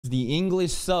The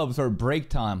English subs for break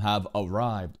time have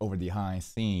arrived over the high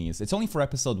seas. It's only for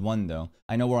episode 1 though.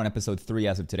 I know we're on episode 3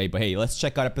 as of today, but hey, let's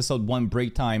check out episode 1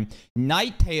 break time.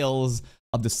 Night Tales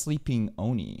of the Sleeping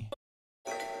Oni.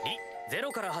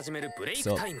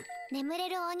 So, 眠れ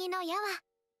る鬼の矢は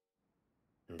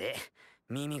で、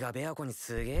耳がベアコに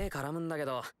すげえ絡むんだけ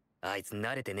ど、あいつ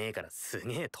慣れてねえからす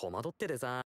げえ戸惑ってて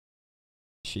さ。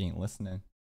 she ain't listening.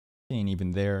 She ain't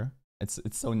even there. It's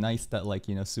so nice that, like,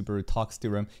 you know, Subaru talks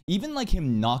to him. Even like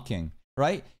him knocking,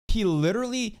 right? He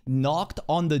literally knocked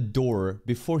on the door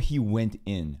before he went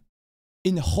in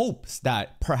hopes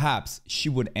that perhaps she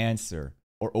would answer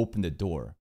or open the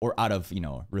door, or out of, you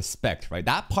know, respect, right?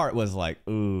 That part was like,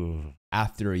 ooh,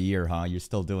 after a year, huh? You're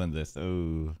still doing this.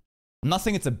 Ooh. I'm not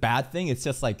saying it's a bad thing. It's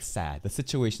just like sad. The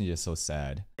situation is just so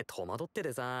sad.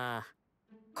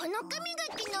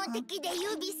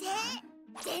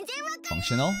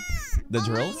 Functional? The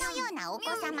drills?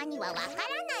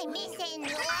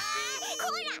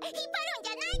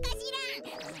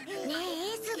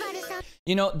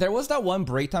 You know, there was that one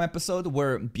break time episode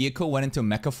where Byaku went into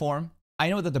mecha form. I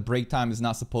know that the break time is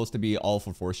not supposed to be all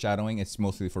for foreshadowing. It's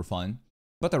mostly for fun.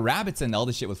 But the rabbits and all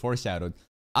the shit was foreshadowed.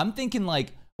 I'm thinking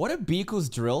like, what if Byaku's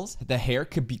drills, the hair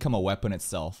could become a weapon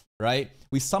itself, right?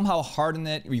 We somehow harden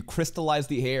it, we crystallize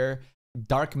the hair,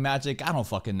 dark magic, I don't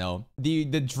fucking know. The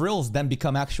drills then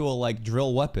become actual like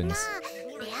drill weapons.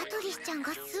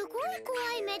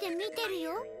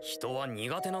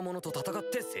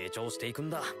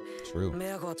 True.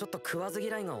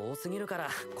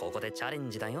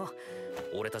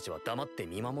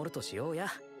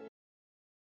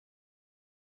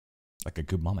 Like a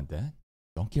good mom and dad?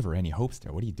 Don't give her any hopes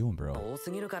there. What are you doing, bro?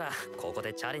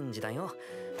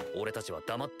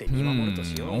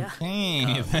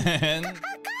 Okay, then.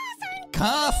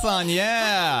 Ka-san,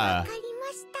 yeah!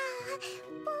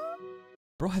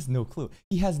 Bro has no clue.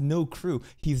 He has no clue.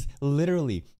 He's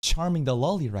literally charming the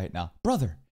lolly right now.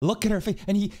 Brother, look at her face.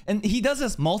 And he does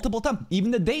this multiple times.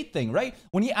 Even the date thing, right?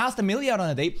 When he asked Amelia out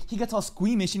on a date, he gets all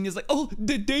squeamish and he's like, oh,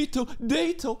 the date.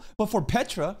 But for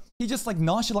Petra, he just like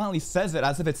nonchalantly says it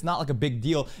as if it's not like a big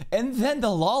deal. And then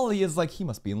the lolly is like, he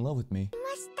must be in love with me.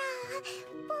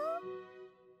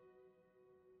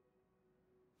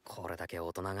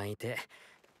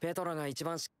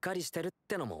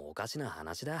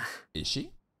 Is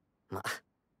she?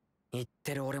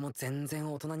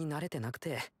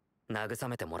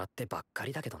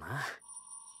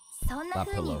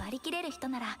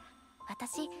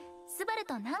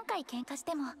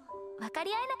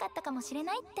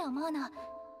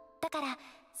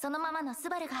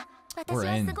 We're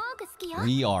in.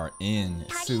 We are in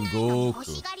Sugoku.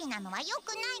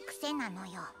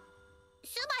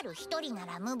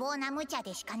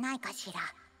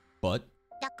 But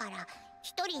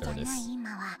there it is.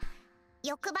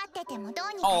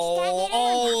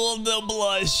 Oh, the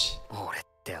blush.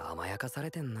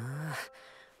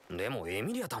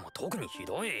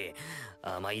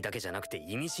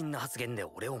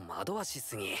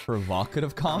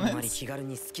 Provocative comments?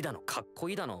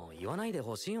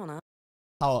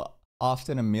 How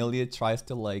often Amelia tries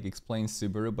to like explain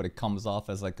Subaru, but it comes off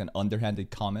as like an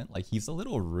underhanded comment. Like he's a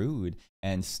little rude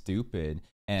and stupid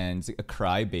and a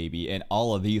crybaby and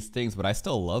all of these things, but I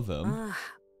still love him.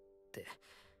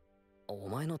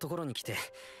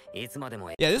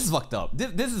 Yeah, this is fucked up.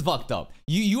 This is fucked up.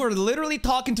 You are literally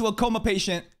talking to a coma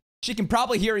patient. She can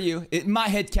probably hear you. In my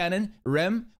headcanon,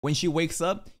 REM, when she wakes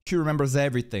up, she remembers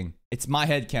everything. It's my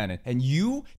headcanon. And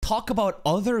you talk about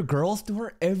other girls to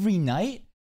her every night?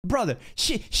 Brother,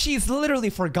 she's literally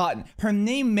forgotten. Her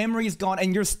name memory is gone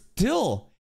and you're still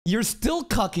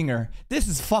cucking her. This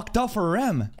is fucked up for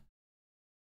REM.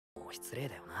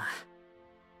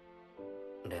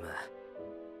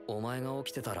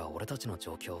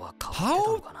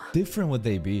 How different would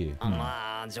they be? Huh?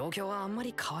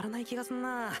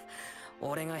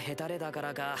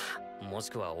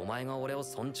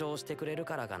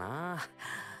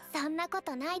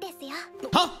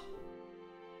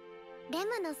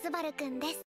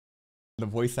 The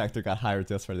voice actor got hired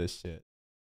just for this shit.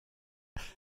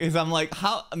 Because I'm like,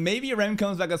 how? Maybe REM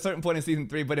comes back at a certain point in season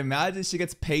 3, but imagine she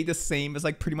gets paid the same as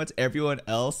like pretty much everyone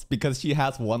else because she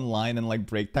has one line in like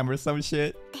break time or some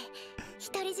shit.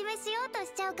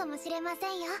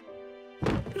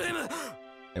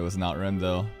 It was not REM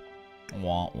though.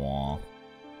 Wah wah.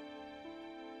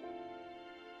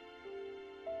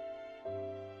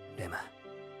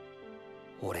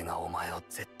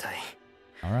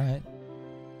 Alright.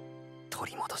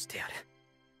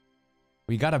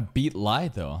 We gotta beat lie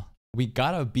though. We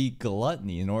gotta beat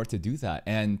gluttony in order to do that.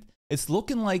 And It's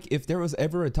looking like if there was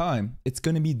ever a time, it's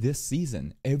going to be this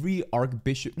season. Every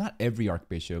Archbishop, not every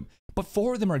Archbishop, but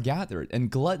 4 of them are gathered and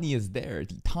Gluttony is there.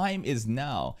 The time is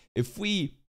now. If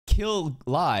we kill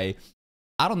Lai,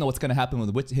 I don't know what's going to happen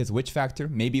with his witch factor.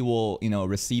 Maybe we'll, you know,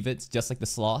 receive it just like the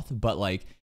sloth, but like,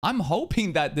 I'm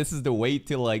hoping that this is the way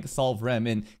to like solve REM,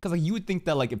 and because like you would think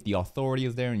that like if the authority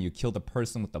is there and you kill the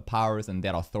person with the powers and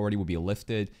that authority will be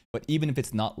lifted, but even if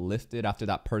it's not lifted after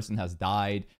that person has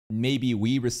died, maybe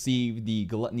we receive the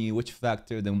Gluttony witch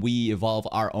factor, then we evolve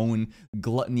our own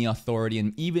Gluttony authority,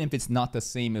 and even if it's not the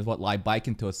same as what Lai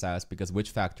Baikentos has, because witch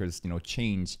factors, you know,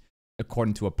 change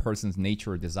according to a person's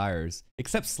nature or desires,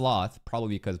 except sloth,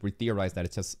 probably because we theorize that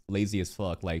it's just lazy as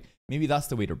fuck. Like maybe that's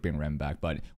the way to bring REM back.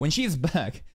 But when she's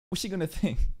back, what's she gonna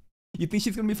think? You think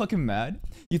she's gonna be fucking mad?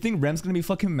 You think REM's gonna be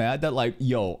fucking mad that like,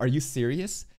 yo, are you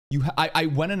serious? I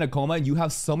went in a coma and you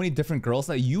have so many different girls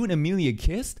that you and Amelia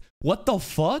kissed? What the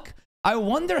fuck? I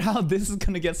wonder how this is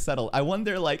gonna get settled. I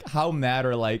wonder like how mad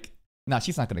or like, nah,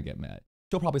 she's not gonna get mad.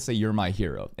 She'll probably say you're my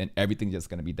hero and everything's just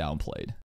gonna be downplayed.